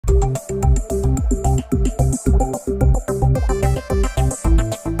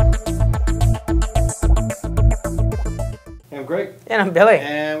And I'm Billy.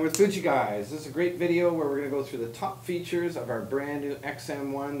 And we're Fuji Guys. This is a great video where we're going to go through the top features of our brand new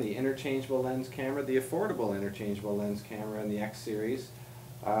X-M1, the interchangeable lens camera, the affordable interchangeable lens camera in the X series.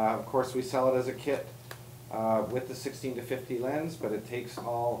 Of course, we sell it as a kit with the 16 to 50 lens, but it takes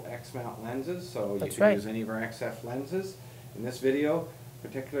all X-mount lenses, so you can use any of our XF lenses. In this video,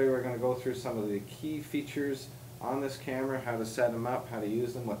 particularly, we're going to go through some of the key features on this camera, how to set them up, how to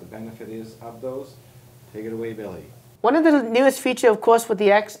use them, what the benefit is of those. Take it away, Billy. One of the newest features, of course, with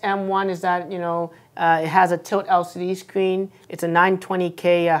the X-M1 is that, it has a tilt LCD screen. It's a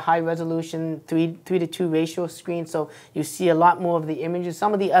 920K high-resolution 3:2 ratio screen, so you see a lot more of the images.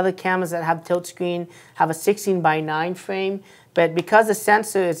 Some of the other cameras that have tilt screen have a 16:9 frame, but because the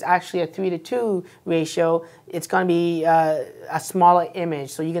sensor is actually a 3:2 ratio, it's going to be a smaller image,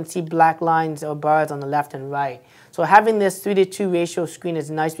 so you can see black lines or bars on the left and right. So having this 3:2 ratio screen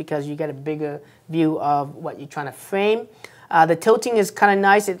is nice because you get a bigger view of what you're trying to frame. The tilting is kind of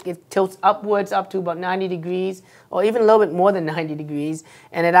nice. It tilts upwards up to about 90 degrees, or even a little bit more than 90 degrees,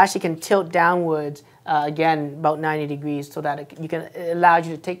 and it actually can tilt downwards again about 90 degrees, so that it allows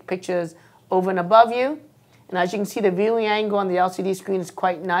you to take pictures over and above you. And as you can see, the viewing angle on the LCD screen is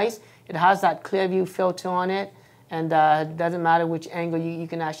quite nice. It has that clear view filter on it, and it doesn't matter which angle you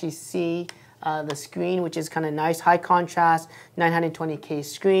can actually see the screen, which is kind of nice. High contrast, 920K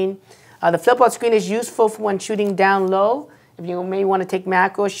screen. The flip-out screen is useful for when shooting down low, if you may want to take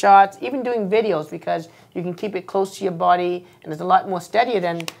macro shots, even doing videos, because you can keep it close to your body, and it's a lot more steadier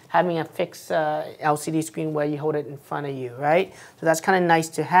than having a fixed LCD screen where you hold it in front of you, right? So that's kind of nice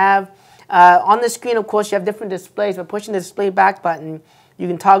to have. On the screen, of course, you have different displays. By pushing the display back button, you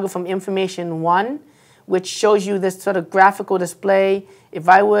can toggle from information 1, which shows you this sort of graphical display. If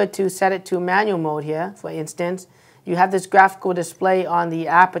I were to set it to manual mode here, for instance, you have this graphical display on the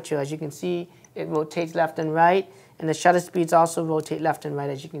aperture. As you can see, it rotates left and right, and the shutter speeds also rotate left and right,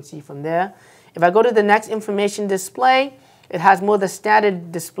 as you can see from there. If I go to the next information display, it has more the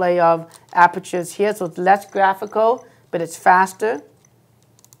standard display of apertures here, so it's less graphical, but it's faster.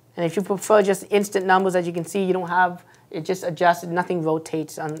 And if you prefer just instant numbers, as you can see, you don't have it just adjusted, nothing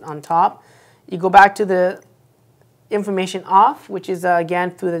rotates on top. You go back to the information off, which is again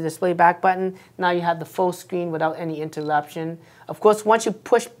through the display back button. Now you have the full screen without any interruption. Of course, once you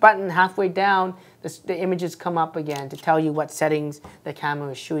push button halfway down, the images come up again to tell you what settings the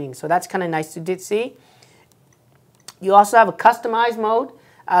camera is shooting. So that's kind of nice to see. You also have a customize mode,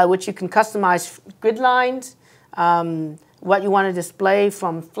 which you can customize grid lines, what you want to display,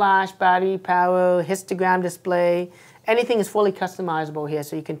 from flash, battery power, histogram display. Anything is fully customizable here,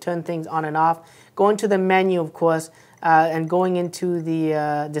 so you can turn things on and off. Go into the menu, of course, and going into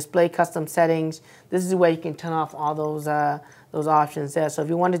the display custom settings. This is where you can turn off all those options there. So if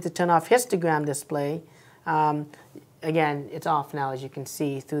you wanted to turn off histogram display, again, it's off now, as you can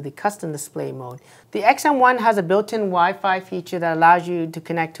see, through the custom display mode. The X-M1 has a built-in Wi-Fi feature that allows you to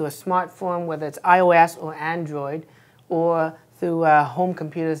connect to a smartphone, whether it's iOS or Android, or through home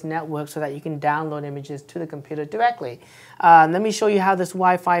computer's network, so that you can download images to the computer directly. Let me show you how this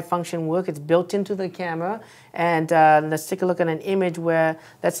Wi-Fi function works. It's built into the camera, and let's take a look at an image where,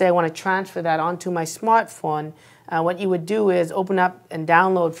 let's say I want to transfer that onto my smartphone. What you would do is open up and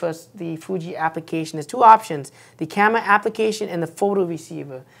download first the Fuji application. There's two options: the camera application and the photo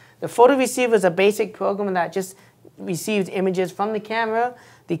receiver. The photo receiver is a basic program that just receives images from the camera.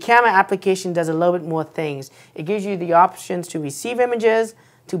 The camera application does a little bit more things. It gives you the options to receive images,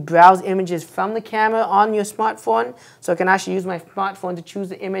 to browse images from the camera on your smartphone. So I can actually use my smartphone to choose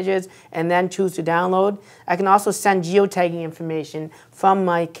the images and then choose to download. I can also send geotagging information from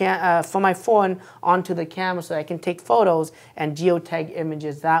my phone onto the camera, so I can take photos and geotag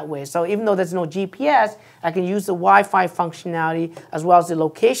images that way. So even though there's no GPS, I can use the Wi-Fi functionality as well as the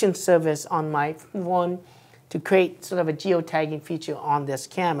location service on my phone to create sort of a geotagging feature on this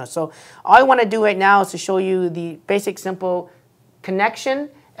camera. So all I want to do right now is to show you the basic simple connection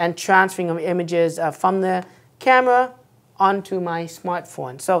and transferring of images from the camera onto my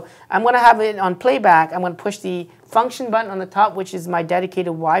smartphone. So I'm going to have it on playback. I'm going to push the function button on the top, which is my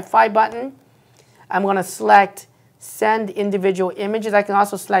dedicated Wi-Fi button. I'm going to select send individual images. I can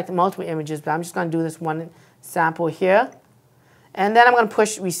also select multiple images, but I'm just going to do this one sample here. And then I'm going to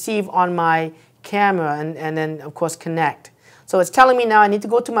push receive on my camera, and then of course connect. So it's telling me now I need to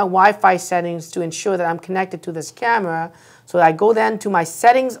go to my Wi-Fi settings to ensure that I'm connected to this camera. So I go then to my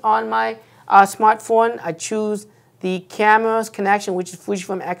settings on my smartphone. I choose the camera's connection, which is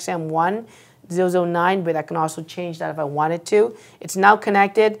Fujifilm X-M1 009, but I can also change that if I wanted to. It's now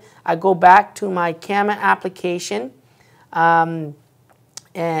connected. I go back to my camera application, and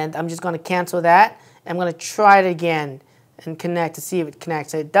I'm just going to cancel that. I'm going to try it again. and connect to see if it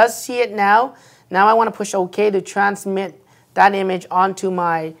connects. So it does see it now. Now I want to push OK to transmit that image onto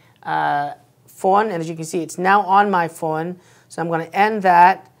my phone, and as you can see, it's now on my phone. So I'm going to end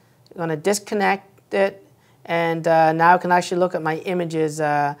that. I'm going to disconnect it, and now I can actually look at my images.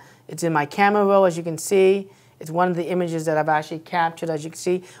 It's in my camera roll, as you can see. It's one of the images that I've actually captured, as you can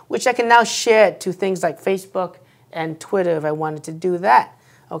see, which I can now share to things like Facebook and Twitter if I wanted to do that.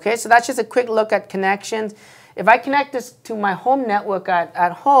 Okay, so that's just a quick look at connections. If I connect this to my home network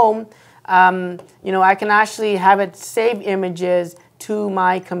at home, you know, I can actually have it save images to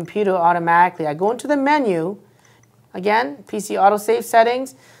my computer automatically. I go into the menu, again, PC autosave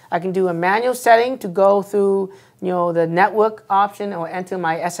settings. I can do a manual setting to go through, you know, the network option or enter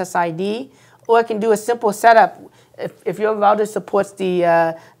my SSID, or I can do a simple setup. If your router supports the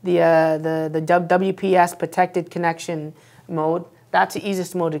WPS protected connection mode, that's the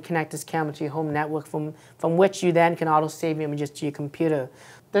easiest mode to connect this camera to your home network, from which you then can auto-save images to your computer.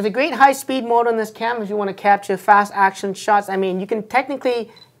 There's a great high-speed mode on this camera if you want to capture fast action shots. I mean, you can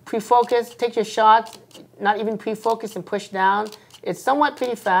technically pre-focus, take your shots, not even pre-focus, and push down. It's somewhat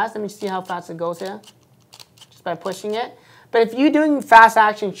pretty fast. Let me see how fast it goes here, just by pushing it. But if you're doing fast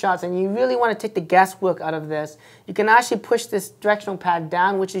action shots and you really want to take the guesswork out of this, you can actually push this directional pad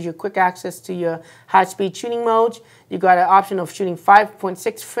down, which is your quick access to your high-speed shooting modes. You've got an option of shooting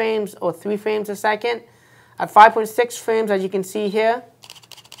 5.6 frames or 3 frames a second. At 5.6 frames, as you can see here,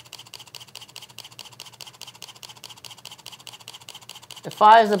 it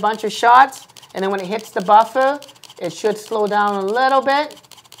fires a bunch of shots, and then when it hits the buffer, it should slow down a little bit.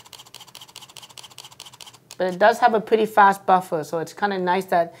 But it does have a pretty fast buffer, so it's kind of nice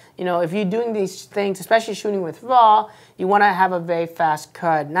that, you know, if you're doing these things, especially shooting with RAW, you want to have a very fast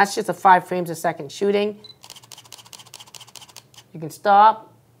cut. And that's just a 5 frames a second shooting. You can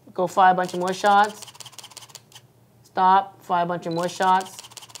stop, go fire a bunch of more shots. Stop, fire a bunch of more shots.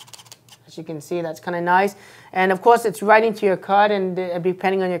 As you can see, that's kind of nice. And of course, it's right into your cut, and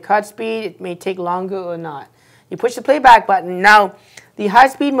depending on your cut speed, it may take longer or not. You push the playback button. Now, the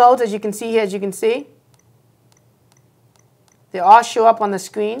high-speed modes, as you can see here, as you can see, they all show up on the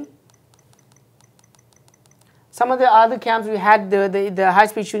screen. Some of the other cameras we had, the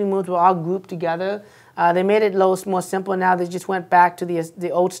high-speed shooting modes were all grouped together. They made it a little more simple now. They just went back to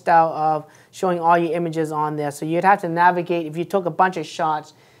the old style of showing all your images on there. So you'd have to navigate. If you took a bunch of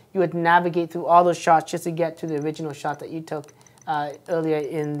shots, you would navigate through all those shots just to get to the original shot that you took earlier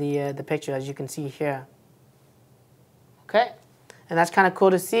in the picture, as you can see here. Okay, and that's kind of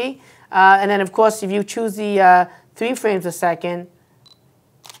cool to see. And then, of course, if you choose the 3 frames a second,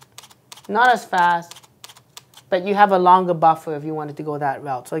 not as fast, but you have a longer buffer if you wanted to go that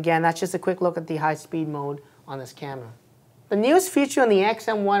route. So again, that's just a quick look at the high-speed mode on this camera. The newest feature on the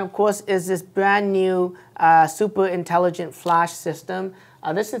X-M1, of course, is this brand new super intelligent flash system.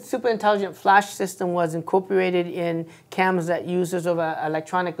 This super intelligent flash system was incorporated in cameras that uses of an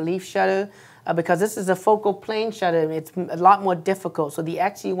electronic leaf shutter. Because this is a focal plane shutter, it's a lot more difficult. So the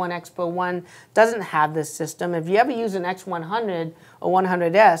X-E1 X Pro 1 doesn't have this system. If you ever use an X100 or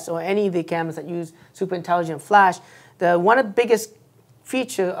 100S or any of the cameras that use super intelligent flash, one of the biggest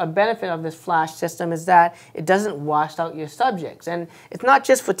feature or benefit of this flash system is that it doesn't wash out your subjects. And it's not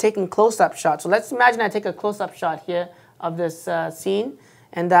just for taking close-up shots. So let's imagine I take a close-up shot here of this scene.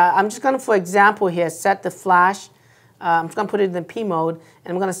 And I'm just going to, for example here, set the flash. I'm just going to put it in the P mode,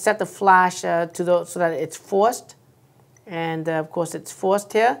 and I'm going to set the flash so that it's forced. And of course, it's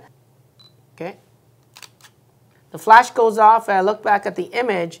forced here. Okay. The flash goes off, and I look back at the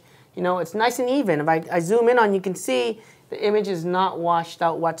image. You know, it's nice and even. If I zoom in on, you can see the image is not washed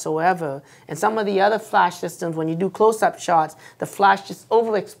out whatsoever. And some of the other flash systems, when you do close-up shots, the flash just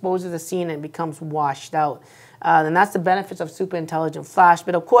overexposes the scene and becomes washed out. And that's the benefits of super intelligent flash.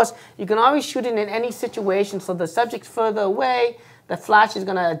 But of course, you can always shoot it in any situation. So the subject's further away, the flash is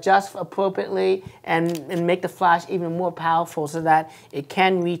going to adjust appropriately and make the flash even more powerful so that it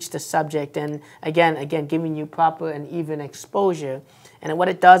can reach the subject. And again, giving you proper and even exposure. And what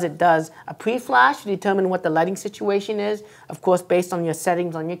it does a pre-flash to determine what the lighting situation is, of course, based on your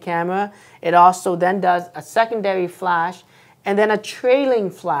settings on your camera. It also then does a secondary flash and then a trailing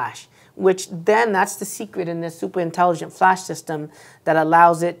flash, which then, that's the secret in this super intelligent flash system that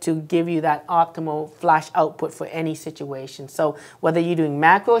allows it to give you that optimal flash output for any situation. So whether you're doing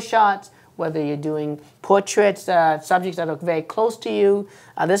macro shots, whether you're doing portraits, subjects that are very close to you,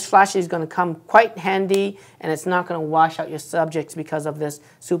 this flash is going to come quite handy, and it's not going to wash out your subjects because of this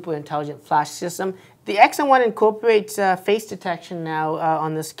super intelligent flash system. The X-M1 incorporates face detection now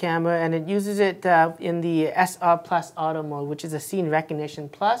on this camera, and it uses it in the SR Plus Auto mode, which is a scene recognition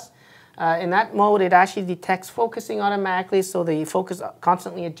plus. In that mode, it actually detects focusing automatically, so the focus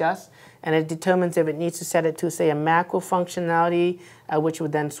constantly adjusts, and it determines if it needs to set it to, say, a macro functionality, which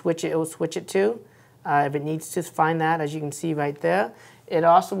would then it will switch it to. If it needs to find that, as you can see right there. It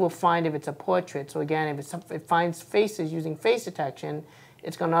also will find if it's a portrait. So again, if it finds faces using face detection,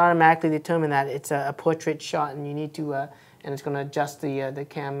 it's going to automatically determine that it's a portrait shot, and you need to, and it's going to adjust the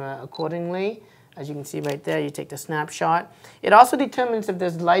camera accordingly. As you can see right there, you take the snapshot. It also determines if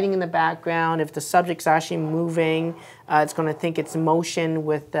there's lighting in the background, if the subject's actually moving. It's going to think it's motion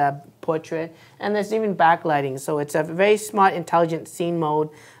with portrait, and there's even backlighting. So it's a very smart, intelligent scene mode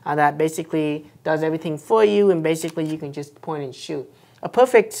that basically does everything for you, and basically you can just point and shoot. A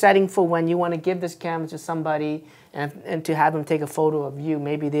perfect setting for when you want to give this camera to somebody and to have them take a photo of you.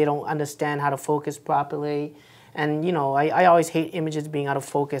 Maybe they don't understand how to focus properly. And you know, I always hate images being out of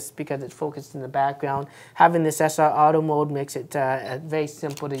focus because it's focused in the background. Having this SR auto mode makes it a very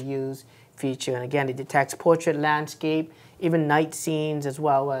simple to use feature. And again, it detects portrait, landscape, even night scenes, as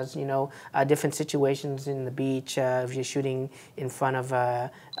well as, you know, different situations in the beach if you're shooting in front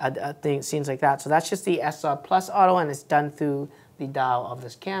of scenes like that. So that's just the SR Plus auto, and it's done through the dial of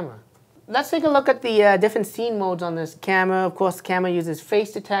this camera. Let's take a look at the different scene modes on this camera. Of course, the camera uses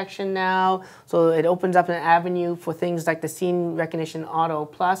face detection now, so it opens up an avenue for things like the Scene Recognition Auto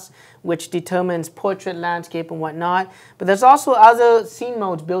Plus, which determines portrait, landscape, and whatnot. But there's also other scene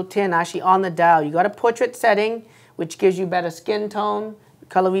modes built in actually on the dial. You got a portrait setting, which gives you better skin tone,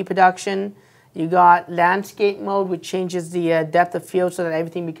 color reproduction. You got landscape mode, which changes the depth of field so that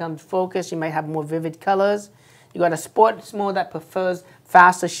everything becomes focused. You might have more vivid colors. You got a sports mode that prefers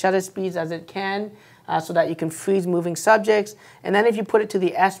faster shutter speeds as it can, so that you can freeze moving subjects. And then if you put it to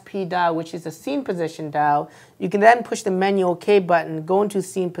the SP dial, which is the scene position dial, you can then push the menu OK button, go into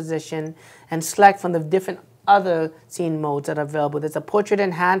scene position, and select from the different other scene modes that are available. There's a portrait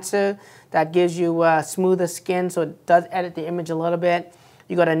enhancer that gives you smoother skin, so it does edit the image a little bit.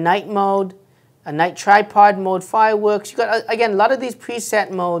 You got a night mode, a night tripod mode, fireworks. You got, again, a lot of these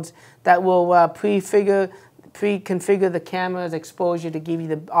preset modes that will pre-configure the camera's exposure to give you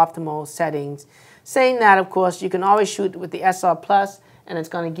the optimal settings. Saying that, of course, you can always shoot with the SR Plus, and it's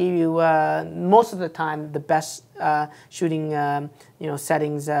going to give you most of the time the best shooting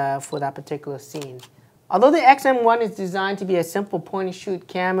settings for that particular scene. Although the X-M1 is designed to be a simple point-and-shoot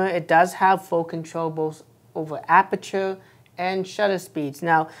camera, it does have full control both over aperture and shutter speeds.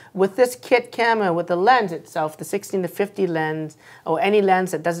 Now, with this kit camera, with the lens itself, the 16-50 lens, or any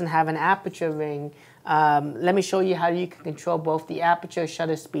lens that doesn't have an aperture ring, let me show you how you can control both the aperture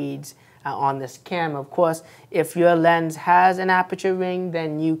shutter speeds on this camera. Of course, if your lens has an aperture ring,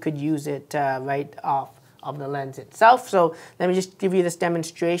 then you could use it right off of the lens itself. So let me just give you this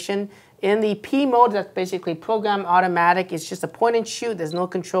demonstration. In the P mode, that's basically program automatic. It's just a point and shoot. There's no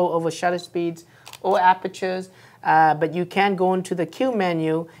control over shutter speeds or apertures. But you can go into the Q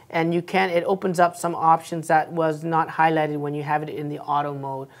menu, and it opens up some options that was not highlighted when you have it in the auto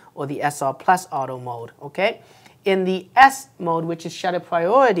mode or the SR Plus auto mode, okay? In the S mode, which is shutter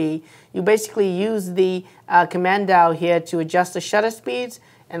priority, you basically use the command dial here to adjust the shutter speeds,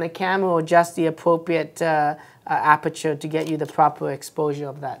 and the camera will adjust the appropriate aperture to get you the proper exposure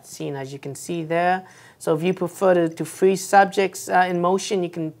of that scene, as you can see there. So if you prefer to freeze subjects in motion, you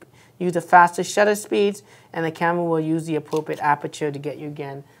can use the faster shutter speeds, and the camera will use the appropriate aperture to get you,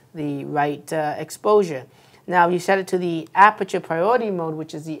 again, the right exposure. Now, if you set it to the aperture priority mode,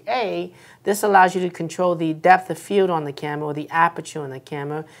 which is the A, this allows you to control the depth of field on the camera, or the aperture on the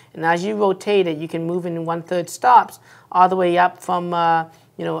camera. And as you rotate it, you can move in 1/3 stops all the way up from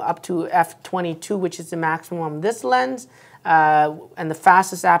up to f/22, which is the maximum on this lens. And the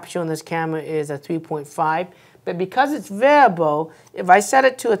fastest aperture on this camera is a 3.5. But because it's variable, if I set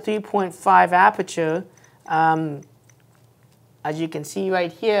it to a 3.5 aperture, as you can see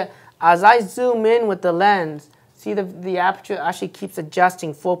right here, as I zoom in with the lens, see the aperture actually keeps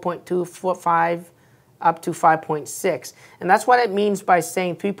adjusting 4.2, 4.5, up to 5.6. And that's what it means by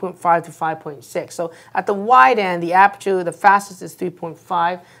saying 3.5 to 5.6. So at the wide end, the aperture, the fastest is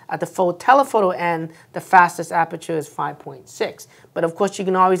 3.5. At the full telephoto end, the fastest aperture is 5.6. But of course, you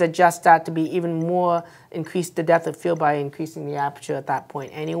can always adjust that to be even more, increase the depth of field by increasing the aperture at that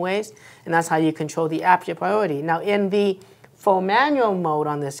point anyways. And that's how you control the aperture priority. Now in the full manual mode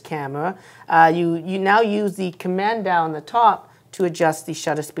on this camera, you now use the command dial on the top to adjust the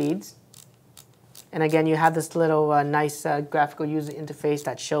shutter speeds. And again, you have this little nice graphical user interface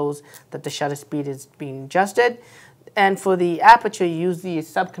that shows that the shutter speed is being adjusted. And for the aperture, you use the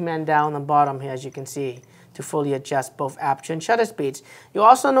sub-command dial on the bottom here, as you can see. to fully adjust both aperture and shutter speeds. You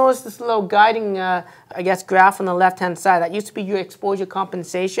also notice this little guiding, I guess, graph on the left-hand side. That used to be your exposure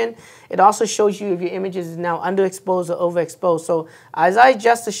compensation. It also shows you if your image is now underexposed or overexposed. So as I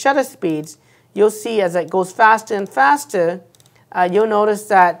adjust the shutter speeds, you'll see as it goes faster and faster, you'll notice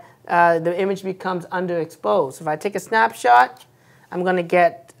that the image becomes underexposed. So if I take a snapshot, I'm going to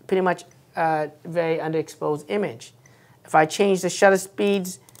get pretty much a very underexposed image. If I change the shutter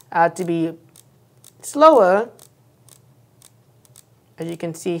speeds to be slower, as you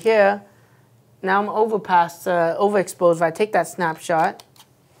can see here, now I'm overexposed. If I take that snapshot,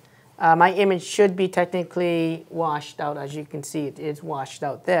 my image should be technically washed out. As you can see, it is washed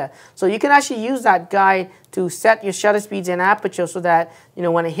out there. So you can actually use that guide to set your shutter speeds and aperture so that, you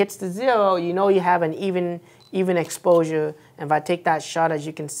know, when it hits the 0, you know you have an even exposure. And if I take that shot, as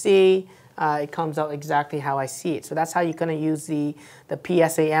you can see, it comes out exactly how I see it. So that's how you're going to use the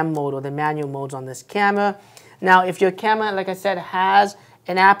PSAM mode or the manual modes on this camera. Now, if your camera, like I said, has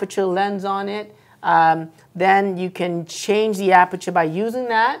an aperture lens on it, then you can change the aperture by using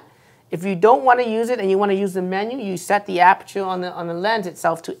that. If you don't want to use it and you want to use the menu, you set the aperture on the lens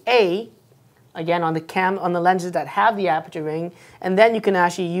itself to A, again on the lenses that have the aperture ring, and then you can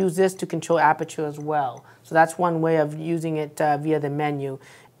actually use this to control aperture as well. So that's one way of using it via the menu.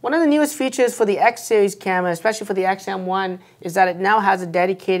 One of the newest features for the X series camera, especially for the X-M1, is that it now has a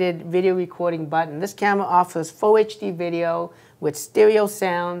dedicated video recording button. This camera offers full HD video with stereo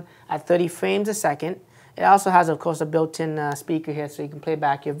sound at 30 frames a second. It also has, of course, a built-in speaker here so you can play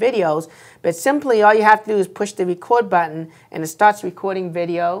back your videos. But simply, all you have to do is push the record button and it starts recording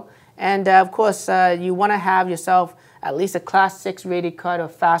video. And of course, you want to have yourself at least a Class 6 rated card or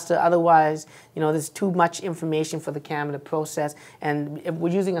faster. Otherwise, you know, there's too much information for the camera to process. And if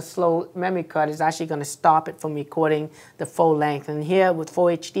we're using a slow memory card, it's actually going to stop it from recording the full length. And here with Full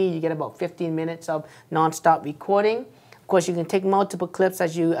HD, you get about 15 minutes of non-stop recording. Of course, you can take multiple clips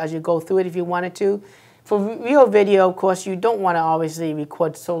as you go through it if you wanted to. For real video, of course, you don't want to obviously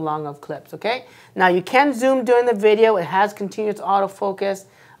record so long of clips, okay? Now, you can zoom during the video. It has continuous autofocus.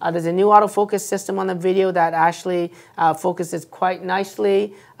 There's a new autofocus system on the video that actually focuses quite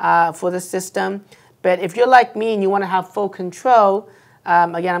nicely for the system. But if you're like me and you want to have full control,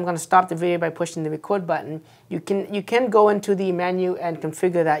 again, I'm going to stop the video by pushing the record button. You can go into the menu and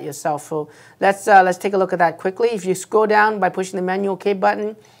configure that yourself. So let's take a look at that quickly. If you scroll down by pushing the menu OK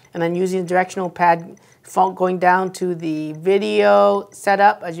button and then using the directional pad going down to the video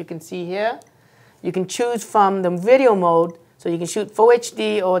setup, as you can see here, you can choose from the video mode. So you can shoot Full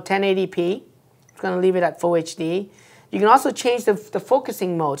HD or 1080p. I'm going to leave it at Full HD. You can also change the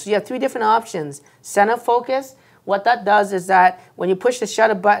focusing mode. So you have 3 different options. Center focus. What that does is that when you push the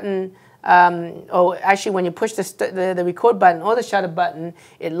shutter button, or actually when you push the record button or the shutter button,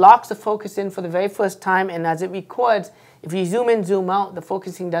 it locks the focus in for the very first time. And as it records, if you zoom in, zoom out, the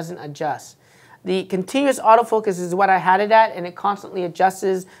focusing doesn't adjust. The continuous autofocus is what I had it at, and it constantly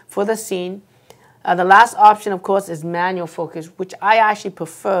adjusts for the scene. The last option, of course, is manual focus, which I actually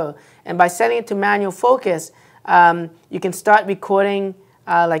prefer. And by setting it to manual focus, you can start recording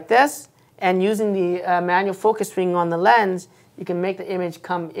like this. And using the manual focus ring on the lens, you can make the image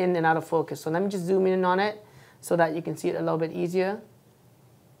come in and out of focus. So let me just zoom in on it so that you can see it a little bit easier.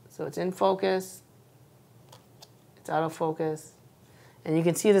 So it's in focus. It's out of focus. And you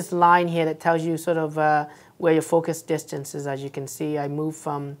can see this line here that tells you sort of where your focus distance is. As you can see, I move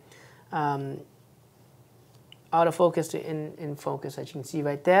from out of focus to in focus, as you can see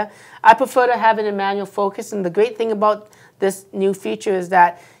right there. I prefer to have it in manual focus, and the great thing about this new feature is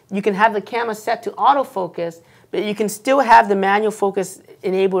that you can have the camera set to autofocus, but you can still have the manual focus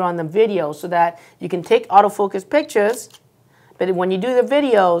enabled on the video so that you can take autofocus pictures, but when you do the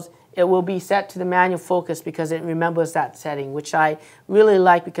videos, it will be set to the manual focus because it remembers that setting, which I really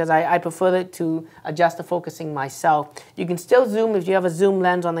like because I prefer it to adjust the focusing myself. You can still zoom if you have a zoom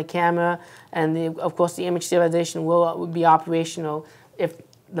lens on the camera, and of course the image stabilization will be operational if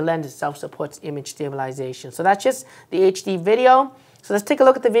the lens itself supports image stabilization. So that's just the HD video. So let's take a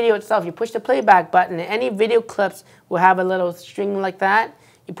look at the video itself. You push the playback button, and any video clips will have a little string like that.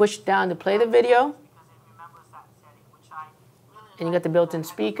 You push it down to play the video. And you got the built-in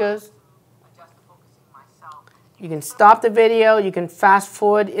speakers. You can stop the video. You can fast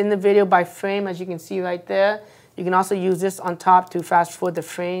forward in the video by frame, as you can see right there. You can also use this on top to fast forward the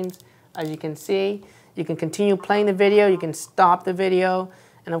frames, as you can see. You can continue playing the video. You can stop the video.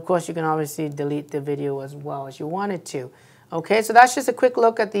 And of course, you can obviously delete the video as well as you wanted to. Okay, so that's just a quick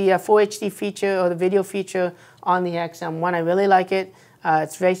look at the Full HD feature or the video feature on the X-M1. I really like it.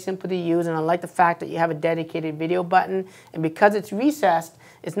 It's very simple to use, and I like the fact that you have a dedicated video button. And because it's recessed,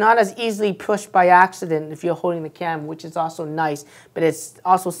 It's not as easily pushed by accident if you're holding the camera, which is also nice, but it's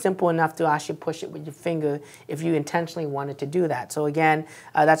also simple enough to actually push it with your finger if you intentionally wanted to do that. So again,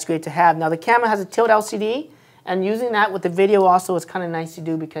 that's great to have. Now the camera has a tilt LCD, and using that with the video also is kind of nice to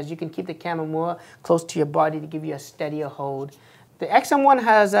do because you can keep the camera more close to your body to give you a steadier hold. The X-M1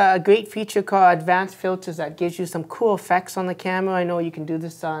 has a great feature called advanced filters that gives you some cool effects on the camera. I know you can do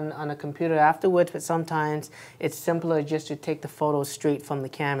this on a computer afterwards, but sometimes it's simpler just to take the photos straight from the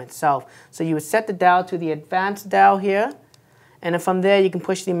camera itself. So you would set the dial to the advanced dial here, and then from there you can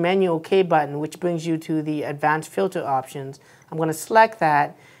push the menu OK button, which brings you to the advanced filter options. I'm going to select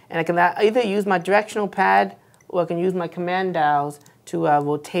that, and I can either use my directional pad or I can use my command dials to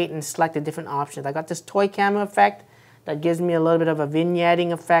rotate and select the different options. I got this toy camera effect that gives me a little bit of a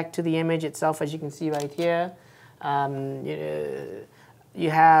vignetting effect to the image itself, as you can see right here. You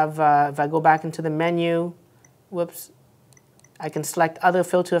have, if I go back into the menu, whoops, I can select other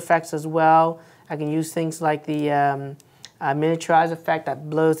filter effects as well. I can use things like the miniaturize effect that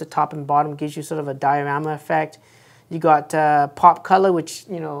blurs the top and bottom, gives you sort of a diorama effect. You got pop color, which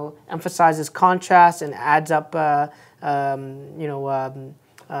emphasizes contrast and adds up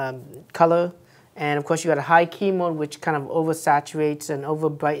color. And of course you got a high key mode, which kind of oversaturates and over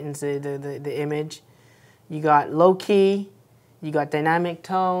brightens the image. You got low key, you got dynamic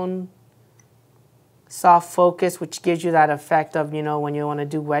tone, soft focus, which gives you that effect of when you want to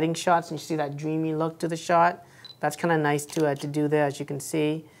do wedding shots and you see that dreamy look to the shot. That's kind of nice to do there, as you can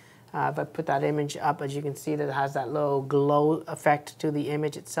see. If I put that image up, as you can see, that it has that little glow effect to the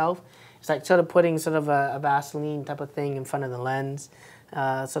image itself. It's like sort of putting sort of a Vaseline type of thing in front of the lens.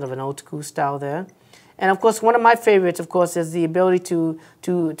 Sort of an old school style there. And of course, one of my favorites, of course, is the ability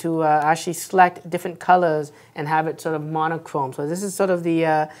to actually select different colors and have it sort of monochrome. So this is sort of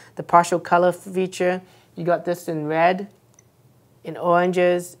the partial color feature. You got this in red, in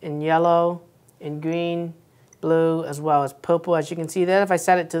oranges, in yellow, in green, blue, as well as purple. As you can see there, if I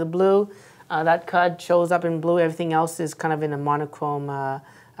set it to the blue, that card shows up in blue. Everything else is kind of in a monochrome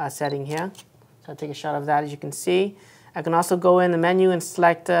setting here. So I'll take a shot of that, as you can see. I can also go in the menu and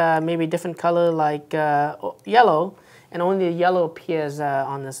select maybe a different color like yellow, and only the yellow appears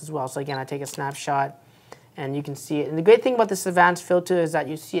on this as well. So again, I take a snapshot and you can see it. And the great thing about this advanced filter is that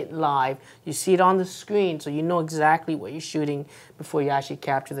you see it live. You see it on the screen, so you know exactly what you're shooting before you actually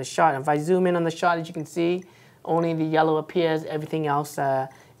capture the shot. And if I zoom in on the shot, as you can see, only the yellow appears. Everything else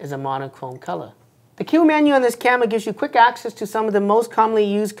is a monochrome color. The Q menu on this camera gives you quick access to some of the most commonly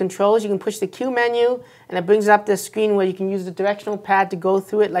used controls. You can push the Q menu and it brings up this screen where you can use the directional pad to go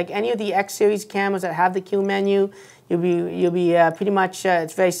through it. Like any of the X series cameras that have the Q menu, you'll be pretty much,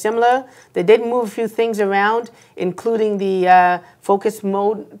 it's very similar. They did move a few things around, including the focus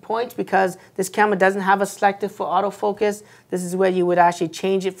mode points, because this camera doesn't have a selector for autofocus. This is where you would actually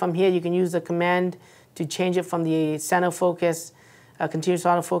change it from here. You can use the command to change it from the center focus, continuous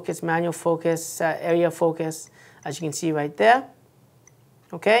autofocus, manual focus, area focus, as you can see right there.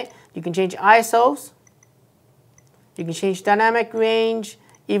 Okay, you can change ISOs, you can change dynamic range,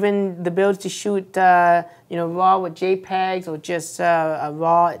 even the ability to shoot RAW with JPEGs or just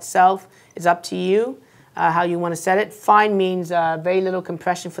RAW itself is up to you, how you want to set it. Fine means very little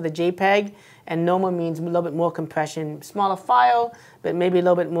compression for the JPEG, and normal means a little bit more compression, smaller file, but maybe a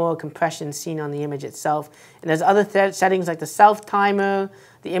little bit more compression seen on the image itself. And there's other settings like the self timer,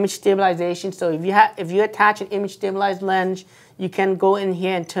 the image stabilization. So if you attach an image stabilized lens, you can go in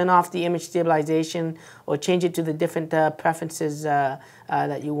here and turn off the image stabilization or change it to the different preferences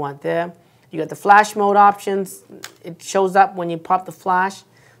that you want there. You got the flash mode options. It shows up when you pop the flash.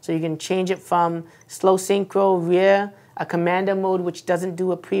 So you can change it from slow synchro, rear, a commander mode which doesn't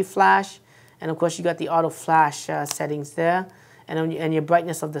do a pre-flash, and of course you got the auto flash settings there, and your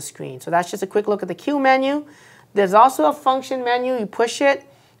brightness of the screen. So that's just a quick look at the Q menu. There's also a function menu. You push it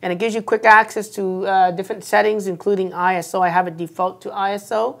and it gives you quick access to different settings, including ISO. I have it default to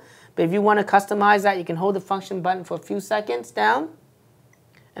ISO, but if you want to customize that, you can hold the function button for a few seconds down,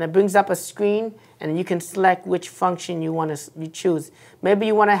 and it brings up a screen, and you can select which function you want to choose. Maybe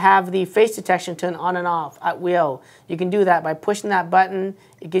you want to have the face detection turn on and off at will. You can do that by pushing that button.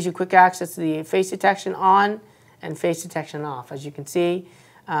 It gives you quick access to the face detection on and face detection off, as you can see.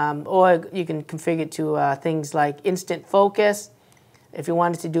 Or you can configure it to things like instant focus. If you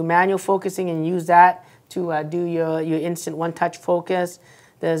wanted to do manual focusing and use that to do your instant one-touch focus,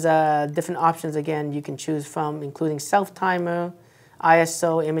 there's different options, again, you can choose from, including self-timer,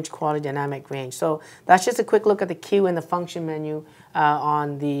 ISO, image quality, dynamic range. So that's just a quick look at the Q and the function menu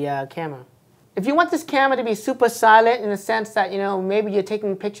on the camera. If you want this camera to be super silent in the sense that, you know, maybe you're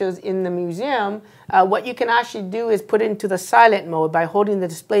taking pictures in the museum, what you can actually do is put it into the silent mode by holding the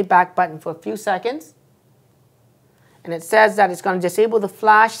display back button for a few seconds. And it says that it's going to disable the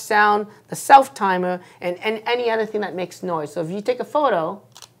flash, sound, the self timer, and any other thing that makes noise. So if you take a photo,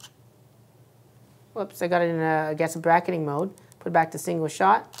 whoops, I got it in, I guess, a bracketing mode, put it back to single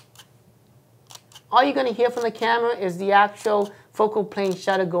shot. All you're going to hear from the camera is the actual focal plane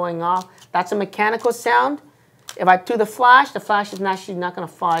shutter going off. That's a mechanical sound. If I do the flash is actually not going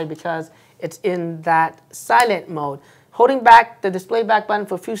to fire because it's in that silent mode. Holding back the display back button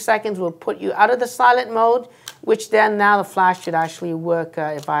for a few seconds will put you out of the silent mode, which then now the flash should actually work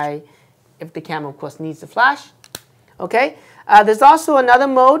if the camera, of course, needs the flash. Okay. There's also another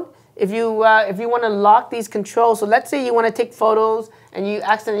mode if you want to lock these controls. So let's say you want to take photos and you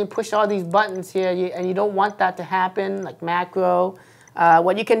accidentally push all these buttons here and you don't want that to happen, like macro.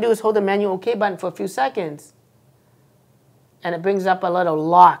 What you can do is hold the menu OK button for a few seconds, and it brings up a little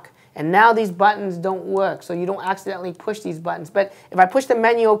lock. And now these buttons don't work, so you don't accidentally push these buttons. But if I push the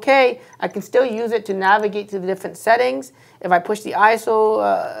menu OK, I can still use it to navigate to the different settings. If I push the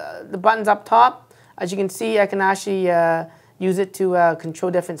ISO, the buttons up top, as you can see, I can actually use it to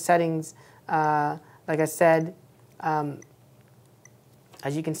control different settings, like I said,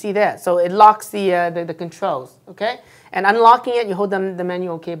 as you can see there. So it locks the controls, okay? And unlocking it, you hold the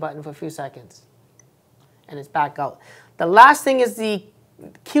menu OK button for a few seconds, and it's back out. The last thing is the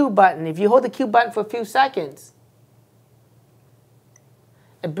Q button. If you hold the Q button for a few seconds,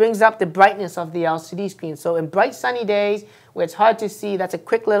 it brings up the brightness of the LCD screen. So in bright sunny days where it's hard to see, that's a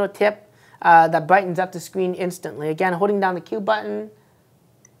quick little tip that brightens up the screen instantly. Again, holding down the Q button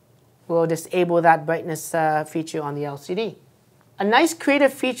will disable that brightness feature on the LCD. A nice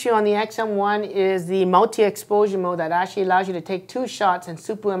creative feature on the X-M1 is the multi-exposure mode that actually allows you to take two shots and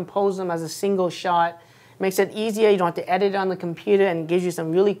superimpose them as a single shot. Makes it easier. You don't have to edit it on the computer, and gives you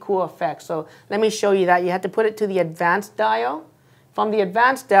some really cool effects. So let me show you that. You have to put it to the advanced dial. From the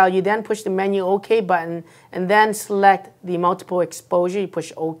advanced dial, you then push the menu OK button and then select the multiple exposure. You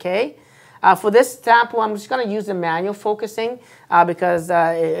push OK. For this sample, I'm just going to use the manual focusing because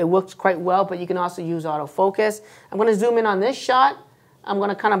it works quite well, but you can also use autofocus. I'm going to zoom in on this shot. I'm going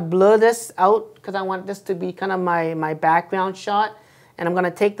to kind of blur this out because I want this to be kind of my background shot. And I'm going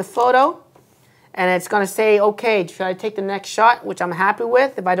to take the photo. And it's going to say, OK, should I take the next shot, which I'm happy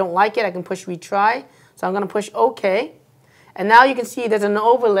with. If I don't like it, I can push retry. So I'm going to push OK. And now you can see there's an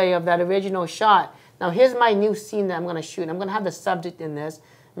overlay of that original shot. Now here's my new scene that I'm going to shoot. I'm going to have the subject in this.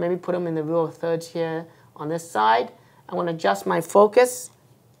 Maybe put him in the real thirds here on this side. I want to adjust my focus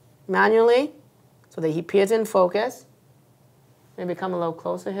manually so that he appears in focus. Maybe come a little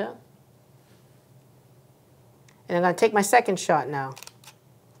closer here. And I'm going to take my second shot now.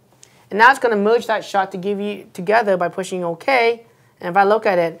 And now it's going to merge that shot to give you together by pushing OK. And if I look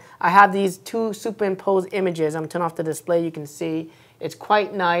at it, I have these two superimposed images. I'm turning off the display. You can see it's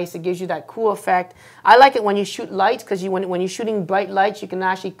quite nice. It gives you that cool effect. I like it when you shoot lights because when you're shooting bright lights, you can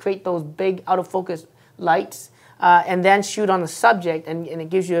actually create those big out of focus lights and then shoot on the subject, and it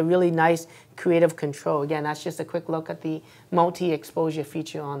gives you a really nice creative control. Again, that's just a quick look at the multi-exposure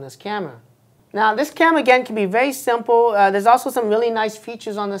feature on this camera. Now, this camera, again, can be very simple. There's also some really nice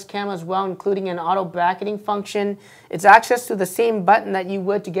features on this camera as well, including an auto bracketing function. It's access to the same button that you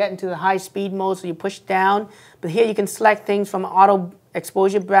would to get into the high speed mode, so you push down. But here you can select things from auto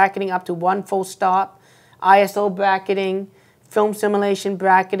exposure bracketing up to 1 full stop, ISO bracketing, film simulation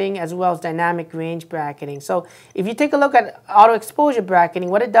bracketing, as well as dynamic range bracketing. So if you take a look at auto exposure bracketing,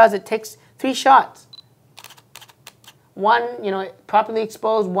 what it does, it takes 3 shots. One, properly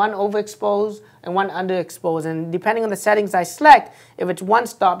exposed, one overexposed, and one underexposed. And depending on the settings I select, if it's 1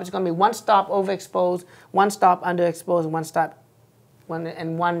 stop, it's going to be 1 stop overexposed, 1 stop underexposed,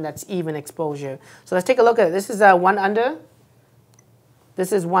 and one that's even exposure. So let's take a look at it. This is 1 under,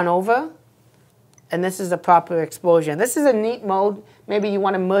 this is 1 over, and this is the proper exposure. And this is a neat mode. Maybe you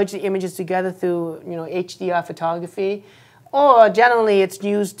want to merge the images together through HDR photography. Or generally, it's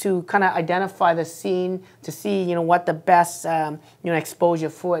used to kind of identify the scene to see, what the best, exposure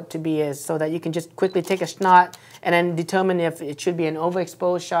for it to be is, so that you can just quickly take a shot and then determine if it should be an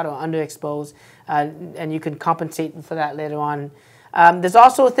overexposed shot or underexposed, and you can compensate for that later on. There's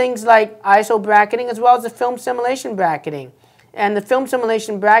also things like ISO bracketing as well as the film simulation bracketing. And the film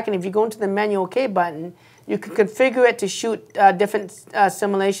simulation bracketing, if you go into the menu OK button, you can configure it to shoot different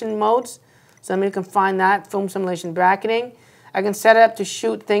simulation modes. So let me confine that, film simulation bracketing. I can set it up to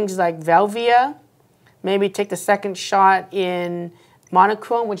shoot things like Velvia, maybe take the second shot in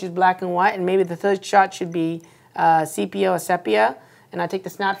monochrome, which is black and white, and maybe the third shot should be sepia or sepia. And I take the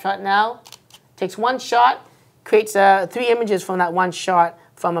snapshot now, Takes one shot, creates 3 images from that one shot,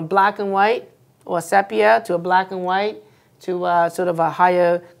 from a black and white or a sepia to a black and white to sort of a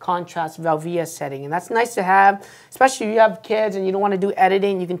higher contrast Velvia setting. And that's nice to have, especially if you have kids and you don't want to do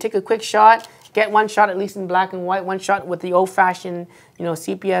editing. You can take a quick shot, get one shot at least in black and white, one shot with the old-fashioned, you know,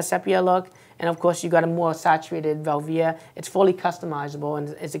 sepia look. And of course, you got a more saturated Velvia. It's fully customizable, and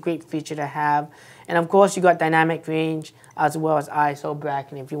it's a great feature to have. And of course, you got dynamic range as well as ISO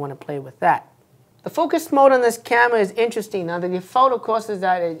bracketing if you want to play with that. The focus mode on this camera is interesting. Now, the default, of course, is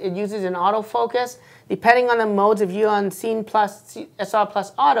that it uses an autofocus. Depending on the modes, if you're on Scene Plus, SR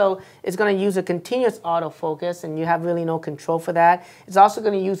Plus Auto, it's going to use a continuous autofocus, and you have really no control for that. It's also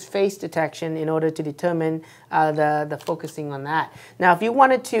going to use face detection in order to determine the focusing on that. Now, if you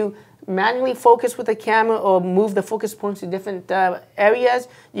wanted to manually focus with the camera or move the focus points to different areas,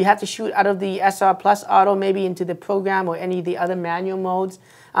 you have to shoot out of the SR Plus Auto, maybe into the program or any of the other manual modes.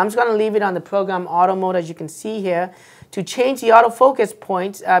 I'm just going to leave it on the program auto mode, as you can see here. To change the autofocus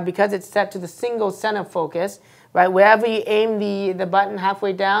points, because it's set to the single center focus, right? Wherever you aim the button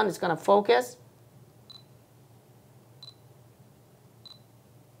halfway down, it's going to focus.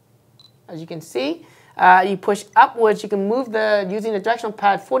 As you can see, you push upwards, you can move using the directional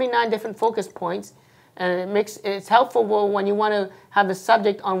pad, 49 different focus points, and it's helpful when you want to have the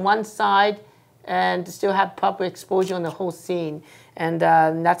subject on one side and still have proper exposure on the whole scene. And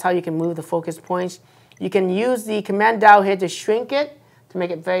that's how you can move the focus points. You can use the command dial here to shrink it, to make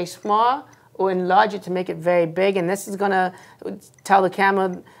it very small, or enlarge it to make it very big. And this is going to tell the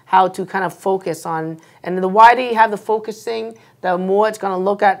camera how to kind of focus on. And the wider you have the focusing, the more it's going to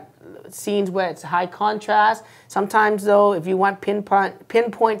look at scenes where it's high contrast. Sometimes, though, if you want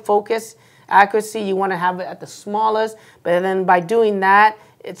pinpoint focus accuracy, you want to have it at the smallest. But then by doing that,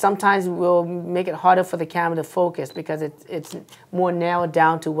 it sometimes will make it harder for the camera to focus because it's more narrowed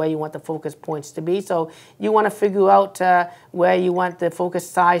down to where you want the focus points to be. So you want to figure out where you want the focus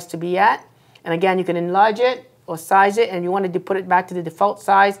size to be at. And again, you can enlarge it or size it, and you wanted to put it back to the default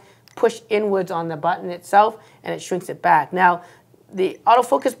size, push inwards on the button itself, and it shrinks it back. Now, the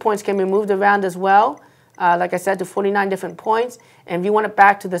autofocus points can be moved around as well, like I said, to 49 different points. And if you want it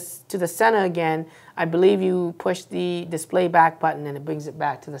back to the center again, I believe you push the display back button and it brings it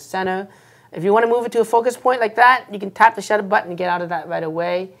back to the center. If you want to move it to a focus point like that, you can tap the shutter button and get out of that right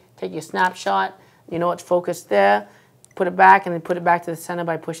away. Take your snapshot, you know it's focused there, put it back, and then put it back to the center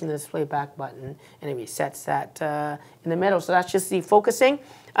by pushing the display back button, and it resets that in the middle. So that's just the focusing.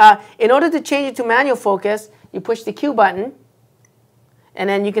 In order to change it to manual focus, you push the Q button, and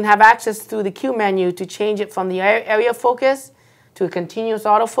then you can have access through the Q menu to change it from the area focus to a continuous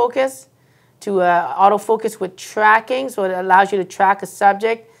autofocus, to autofocus with tracking, so it allows you to track a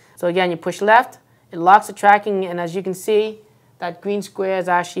subject. So again, you push left, it locks the tracking, and as you can see, that green square is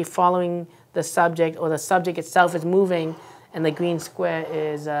actually following the subject, or the subject itself is moving, and the green square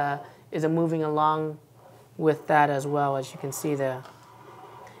is moving along with that as well, as you can see there.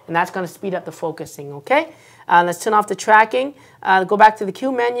 And that's going to speed up the focusing, okay? Let's turn off the tracking. Go back to the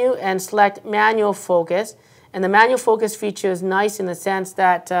Q menu and select manual focus. And the manual focus feature is nice in the sense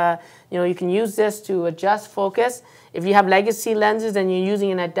that you can use this to adjust focus. If you have legacy lenses and you're using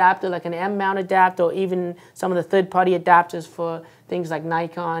an adapter like an M-mount adapter, or even some of the third-party adapters for things like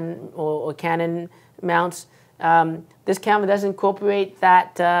Nikon or Canon mounts, this camera does incorporate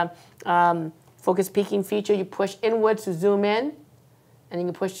that focus peaking feature. You push inwards to zoom in, and you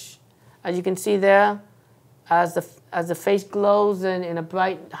can push, as you can see there, as the face glows in a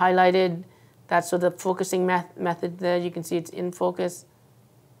bright highlighted. That's sort of the focusing method there. You can see it's in focus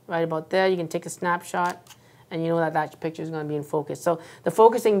right about there. You can take a snapshot, and you know that picture is going to be in focus. So the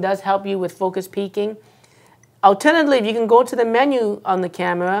focusing does help you with focus peaking. Alternatively, if you can go to the menu on the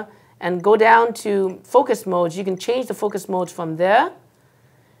camera and go down to focus modes, you can change the focus modes from there.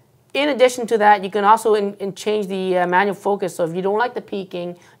 In addition to that, you can also change the manual focus. So if you don't like the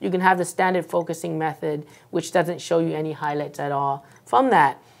peaking, you can have the standard focusing method, which doesn't show you any highlights at all from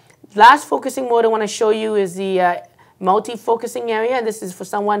that. Last focusing mode I want to show you is the multi-focusing area. This is for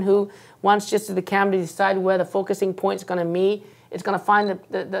someone who wants just the camera to decide where the focusing point is going to meet. It's going to find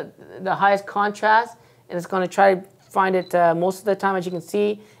the highest contrast, and it's going to try to find it most of the time. As you can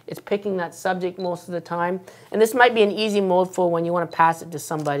see, it's picking that subject most of the time. And this might be an easy mode for when you want to pass it to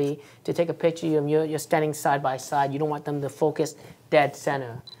somebody to take a picture of you. You're standing side by side. You don't want them to focus dead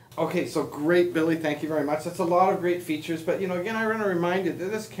center. Okay, so great, Billy. Thank you very much. That's a lot of great features. But, again, I want to remind you that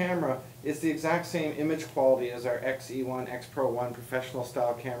this camera is the exact same image quality as our XE1, X Pro 1 professional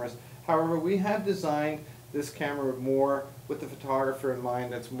style cameras. However, we have designed this camera more with the photographer in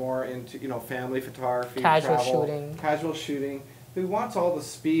mind that's more into, family photography, casual travel, shooting. Casual shooting. who wants all the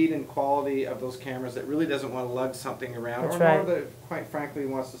speed and quality of those cameras, that really doesn't want to lug something around, That's or right. more that, quite frankly,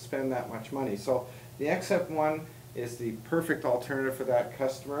 wants to spend that much money. So the X-M1 is the perfect alternative for that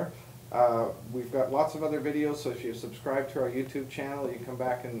customer. We've got lots of other videos, so if you subscribe to our YouTube channel, you can come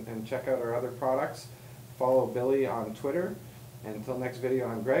back and check out our other products. Follow Billy on Twitter. And until next video,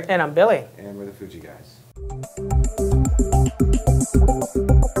 I'm Greg. And I'm Billy. And we're the Fuji Guys.